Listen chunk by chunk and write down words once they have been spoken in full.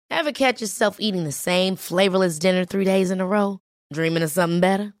Ever catch yourself eating the same flavorless dinner 3 days in a row? Dreaming of something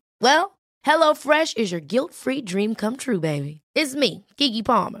better? Well, HelloFresh is your guilt-free dream come true, baby. It's me, Keke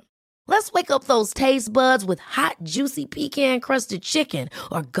Palmer. Let's wake up those taste buds with hot, juicy pecan-crusted chicken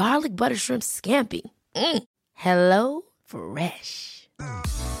or garlic butter shrimp scampi. Hello Fresh.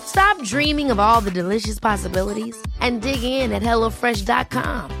 Stop dreaming of all the delicious possibilities and dig in at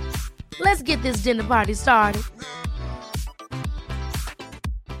HelloFresh.com. Let's get this dinner party started.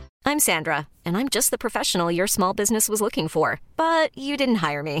 I'm Sandra, and I'm just the professional your small business was looking for. But you didn't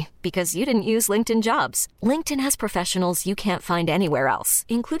hire me because you didn't use LinkedIn Jobs. LinkedIn has professionals you can't find anywhere else,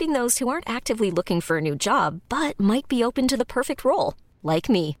 including those who aren't actively looking for a new job, but might be open to the perfect role, like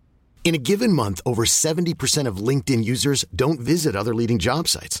me. In a given month, over 70% of LinkedIn users don't visit other leading job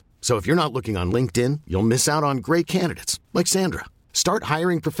sites. So if you're not looking on LinkedIn, you'll miss out on great candidates like Sandra. Start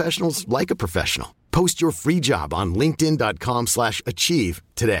hiring professionals like a professional. Post your free job on linkedin.com/achieve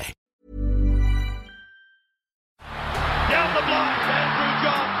today. Down the block, Andrew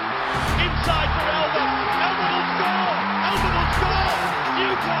John. Inside for Elba. Elba will score. Elba will score.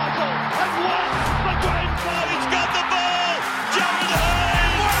 Newcastle have won the grand final. He's got the ball. Jared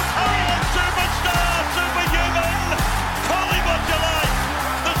Hayes. Oh, superstar, superhuman. Call him what you like.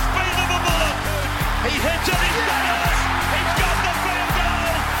 The speed of a bullet. He hits it. He's got it. He's got the field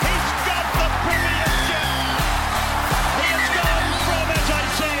goal. He's got the premiership. He has gone from, as I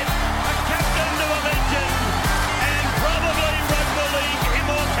said, a captain to a legend. And probably rugby league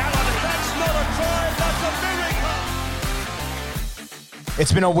immortality. That's not a try, that's a miracle.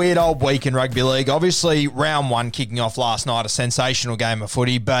 It's been a weird old week in rugby league. Obviously, round one kicking off last night, a sensational game of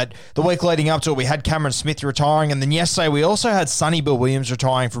footy. But the week leading up to it, we had Cameron Smith retiring. And then yesterday, we also had Sonny Bill Williams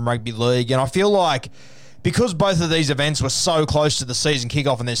retiring from rugby league. And I feel like because both of these events were so close to the season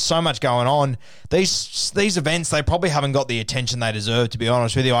kickoff and there's so much going on, these events, they probably haven't got the attention they deserve, to be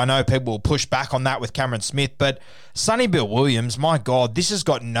honest with you. I know people will push back on that with Cameron Smith, but Sonny Bill Williams, my God, this has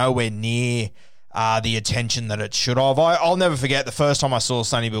got nowhere near the attention that it should have. I'll never forget the first time I saw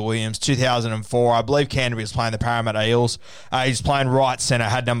Sonny Bill Williams, 2004. I believe Canterbury was playing the Parramatta Eels. He's playing right centre,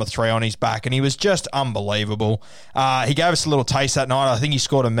 had number 3 on his back, and he was just unbelievable. He gave us a little taste that night. I think he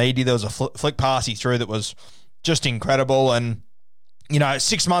scored a meaty. There was a flick pass he threw that was just incredible. And, you know,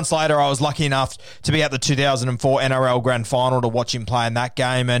 6 months later, I was lucky enough to be at the 2004 NRL Grand Final to watch him play in that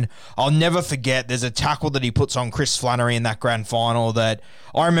game. And I'll never forget, there's a tackle that he puts on Chris Flannery in that Grand Final that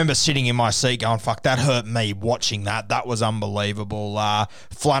I remember sitting in my seat going, fuck, that hurt me watching that. That was unbelievable.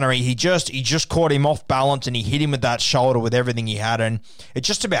 Flannery, he just caught him off balance and he hit him with that shoulder with everything he had. And it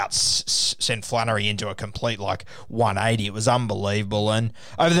just about sent Flannery into a complete, 180. It was unbelievable. And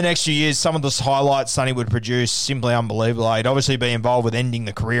over the next few years, some of the highlights Sonny would produce, simply unbelievable. He'd obviously be involved with ending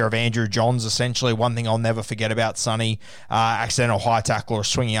the career of Andrew Johns, essentially. One thing I'll never forget about Sonny, accidental high tackle or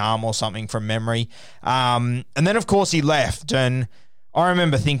swinging arm or something from memory. And then, of course, he left, and I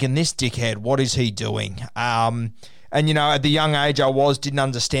remember thinking, this dickhead, what is he doing? And, you know, at the young age didn't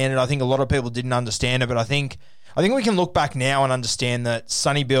understand it. I think a lot of people didn't understand it, but I think we can look back now and understand that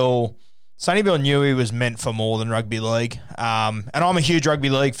Sonny Bill knew he was meant for more than rugby league. And I'm a huge rugby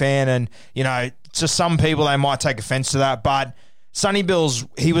league fan, and, you know, to some people they might take offence to that, but Sonny Bill's,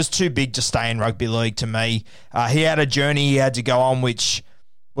 he was too big to stay in rugby league to me. He had a journey he had to go on, which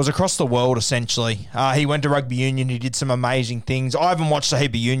was across the world, essentially. He went to rugby union. He did some amazing things. I haven't watched a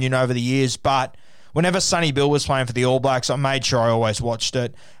heap of union over the years, but whenever Sonny Bill was playing for the All Blacks, I made sure I always watched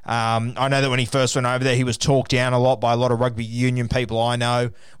it. I know that when he first went over there, he was talked down a lot by a lot of rugby union people I know.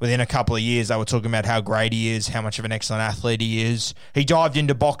 Within a couple of years, they were talking about how great he is, how much of an excellent athlete he is. He dived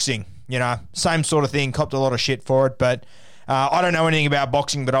into boxing, you know, same sort of thing, copped a lot of shit for it, but I don't know anything about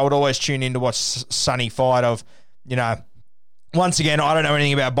boxing, but I would always tune in to watch Sonny fight. Once again, I don't know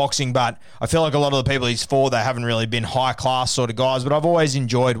anything about boxing, but I feel like a lot of the people he's fought, they haven't really been high-class sort of guys, but I've always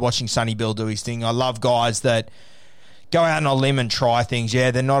enjoyed watching Sonny Bill do his thing. I love guys that go out on a limb and try things.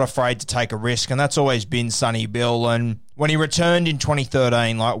 Yeah, they're not afraid to take a risk, and that's always been Sonny Bill. And when he returned in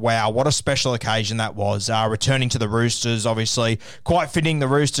 2013, wow, what a special occasion that was. Returning to the Roosters, obviously, quite fitting the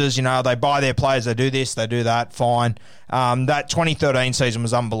Roosters. You know, they buy their players, they do this, they do that, fine. That 2013 season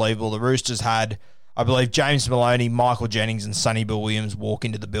was unbelievable. The Roosters had, I believe, James Maloney, Michael Jennings, and Sonny Bill Williams walk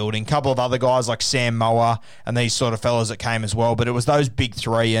into the building. A couple of other guys like Sam Moa and these sort of fellas that came as well, but it was those big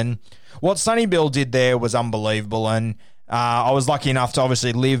three. And what Sonny Bill did there was unbelievable. And I was lucky enough to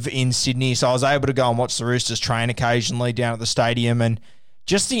obviously live in Sydney, so I was able to go and watch the Roosters train occasionally down at the stadium. And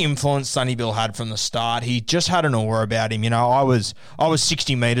just the influence Sonny Bill had from the start, he just had an aura about him. You know, I was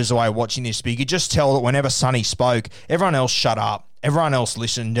 60 metres away watching this, but you could just tell that whenever Sonny spoke, everyone else shut up. Everyone else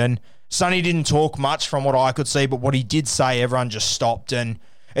listened, and Sonny didn't talk much from what I could see, but what he did say, everyone just stopped. And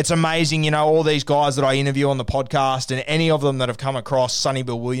it's amazing, all these guys that I interview on the podcast and any of them that have come across Sonny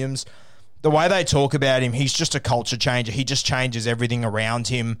Bill Williams, the way they talk about him, he's just a culture changer. He just changes everything around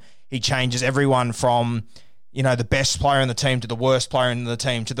him. He changes everyone from, the best player in the team to the worst player in the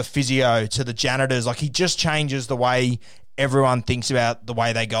team to the physio to the janitors. Like, he just changes the way everyone thinks about the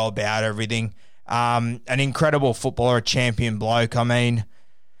way they go about everything. An incredible footballer, a champion bloke. I mean,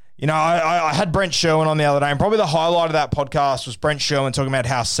 I had Brent Sherwin on the other day, and probably the highlight of that podcast was Brent Sherwin talking about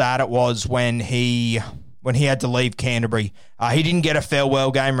how sad it was when he had to leave Canterbury. He didn't get a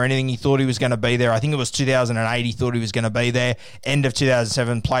farewell game or anything. He thought he was going to be there. I think it was 2008. He thought he was going to be there. End of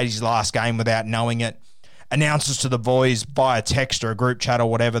 2007, played his last game without knowing it. Announces to the boys via text or a group chat or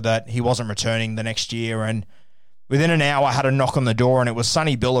whatever that he wasn't returning the next year. And within an hour, I had a knock on the door, and it was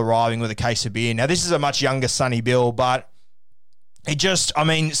Sonny Bill arriving with a case of beer. Now, this is a much younger Sonny Bill, but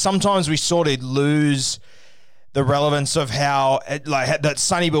sometimes we sort of lose the relevance of how that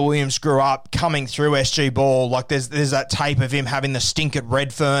Sonny Bill Williams grew up coming through SG Ball. Like, there's that tape of him having the stink at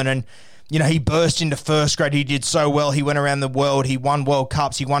Redfern, and he burst into first grade. He did so well. He went around the world. He won World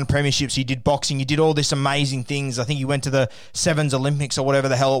Cups. He won premierships. He did boxing. He did all this amazing things. I think he went to the Sevens Olympics or whatever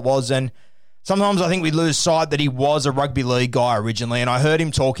the hell it was. And sometimes I think we lose sight that he was a rugby league guy originally. And I heard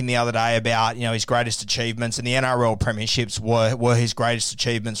him talking the other day about, his greatest achievements, and the NRL premierships were his greatest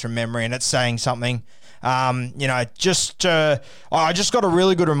achievements from memory. And it's saying something. I just got a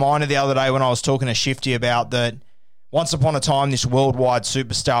really good reminder the other day when I was talking to Shifty about that. Once upon a time, this worldwide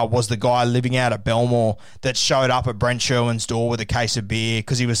superstar was the guy living out at Belmore that showed up at Brent Sherwin's door with a case of beer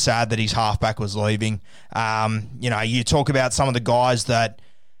because he was sad that his halfback was leaving. You talk about some of the guys that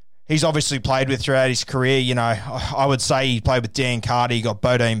he's obviously played with throughout his career. I would say he played with Dan Carter. He got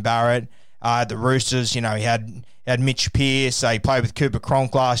Bodine Barrett. The Roosters, he had Mitch Pearce. He played with Cooper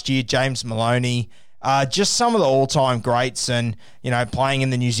Cronk last year, James Maloney. Just some of the all-time greats, and, playing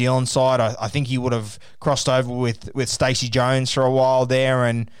in the New Zealand side, I think he would have crossed over with Stacey Jones for a while there.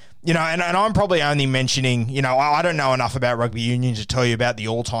 And, and I'm probably only mentioning, I don't know enough about rugby union to tell you about the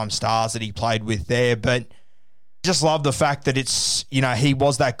all-time stars that he played with there, but just love the fact that it's, he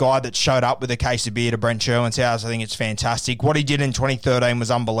was that guy that showed up with a case of beer to Brent Sherwin's house. I think it's fantastic. What he did in 2013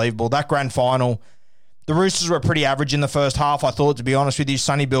 was unbelievable. That grand final, the Roosters were pretty average in the first half, I thought, to be honest with you.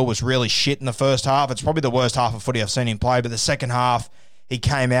 Sonny Bill was really shit in the first half. It's probably the worst half of footy I've seen him play, but the second half, he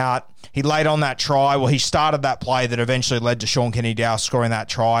came out. He laid on that try. Well, he started that play that eventually led to Sean Kenny-Dow scoring that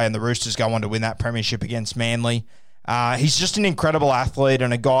try, and the Roosters go on to win that premiership against Manly. He's just an incredible athlete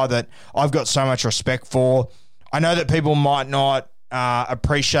and a guy that I've got so much respect for. I know that people might not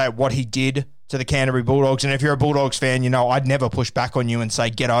appreciate what he did to the Canterbury Bulldogs. And if you're a Bulldogs fan, I'd never push back on you and say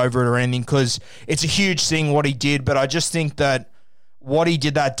get over it or anything, because it's a huge thing what he did. But I just think that what he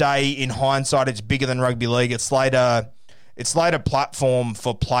did that day, in hindsight, it's bigger than rugby league. It's laid a platform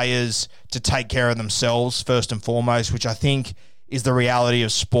for players to take care of themselves first and foremost, which I think is the reality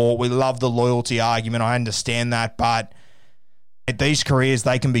of sport. We love the loyalty argument. I understand that, but at these careers,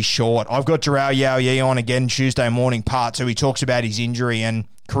 they can be short. I've got Jarrell Yao on again Tuesday morning part 2. He talks about his injury, and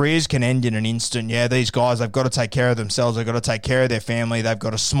careers can end in an instant. Yeah, these guys, they've got to take care of themselves. They've got to take care of their family. They've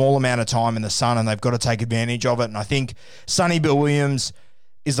got a small amount of time in the sun, and they've got to take advantage of it. And I think Sonny Bill Williams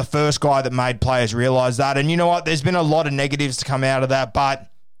is the first guy that made players realise that. And you know what? There's been a lot of negatives to come out of that,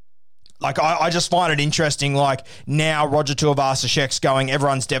 but I just find it interesting. Now Roger Tuivasa-Sheck's going,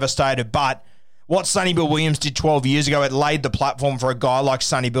 everyone's devastated, but what Sonny Bill Williams did 12 years ago, it laid the platform for a guy like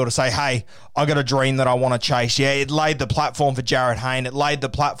Sonny Bill to say, hey, I got a dream that I want to chase. Yeah, it laid the platform for Jarryd Hayne. It laid the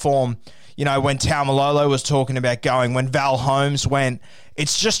platform, when Taumalolo was talking about going, when Val Holmes went.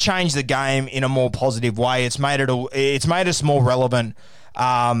 It's just changed the game in a more positive way. It's made us more relevant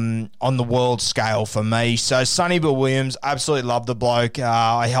on the world scale for me. So Sonny Bill Williams, absolutely love the bloke.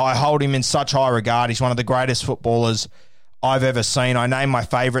 I hold him in such high regard. He's one of the greatest footballers I've ever seen. I named my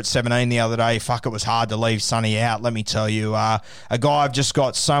favourite 17 the other day. Fuck, it was hard to leave Sonny out, let me tell you. A guy I've just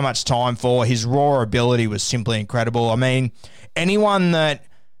got so much time for. His raw ability was simply incredible. I mean, anyone that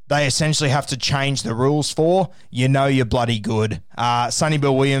they essentially have to change the rules for, you're bloody good. Sonny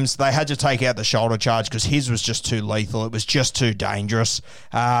Bill Williams, they had to take out the shoulder charge because his was just too lethal. It was just too dangerous.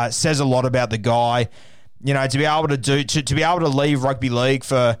 Says a lot about the guy. To be able to leave rugby league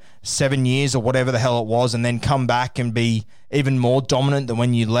for 7 years or whatever the hell it was, and then come back and be even more dominant than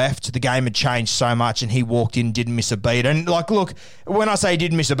when you left. The game had changed so much, and he walked in, didn't miss a beat. And look, when I say he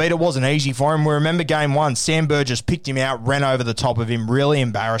didn't miss a beat, it wasn't easy for him. We remember game 1, Sam Burgess picked him out, ran over the top of him, really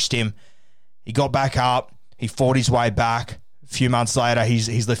embarrassed him. He got back up, he fought his way back. A few months later,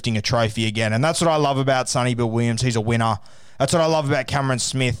 he's lifting a trophy again, and that's what I love about Sonny Bill Williams. He's a winner. That's what I love about Cameron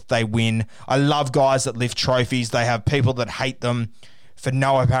Smith. They win. I love guys that lift trophies. They have people that hate them for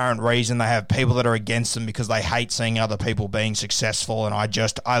no apparent reason. They have people that are against them because they hate seeing other people being successful. And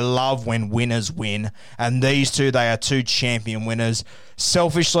I love when winners win. And these two, they are two champion winners.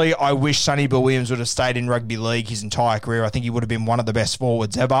 Selfishly, I wish Sonny Bill Williams would have stayed in rugby league his entire career. I think he would have been one of the best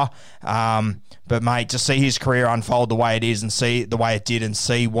forwards ever. But mate, to see his career unfold the way it is and see the way it did and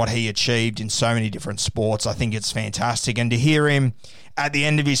see what he achieved in so many different sports, I think it's fantastic. And to hear him at the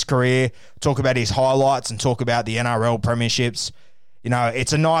end of his career talk about his highlights and talk about the NRL premierships, you know,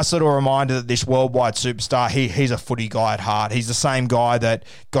 it's a nice little reminder that this worldwide superstar, he's a footy guy at heart. He's the same guy that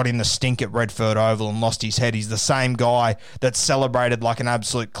got in the stink at Redford Oval and lost his head. He's the same guy that celebrated like an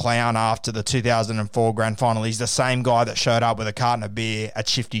absolute clown after the 2004 grand final. He's the same guy that showed up with a carton of beer at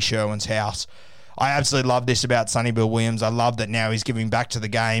Shifty Sherwin's house. I absolutely love this about Sonny Bill Williams. I love that now he's giving back to the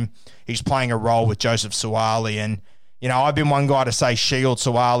game. He's playing a role with Joseph Suaalii. And, you know, I've been one guy to say shield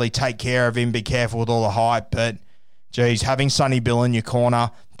Suaalii, take care of him, be careful with all the hype, but geez, having Sonny Bill in your corner,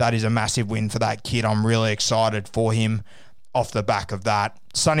 that is a massive win for that kid. I'm really excited for him off the back of that.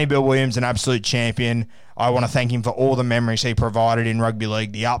 Sonny Bill Williams, an absolute champion. I want to thank him for all the memories he provided in rugby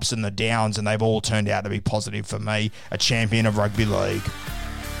league, the ups and the downs, and they've all turned out to be positive for me. A champion of rugby league.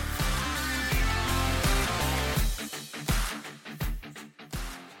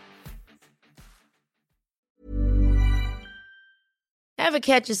 Ever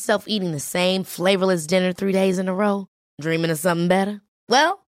catch yourself eating the same flavorless dinner 3 days in a row? Dreaming of something better?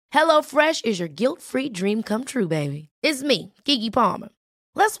 Well, HelloFresh is your guilt-free dream come true, baby. It's me, Keke Palmer.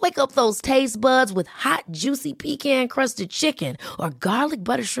 Let's wake up those taste buds with hot, juicy pecan-crusted chicken or garlic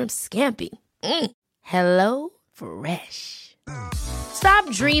butter shrimp scampi. Hello Fresh. Stop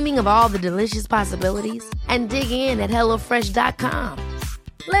dreaming of all the delicious possibilities and dig in at HelloFresh.com.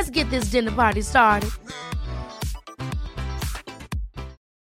 Let's get this dinner party started.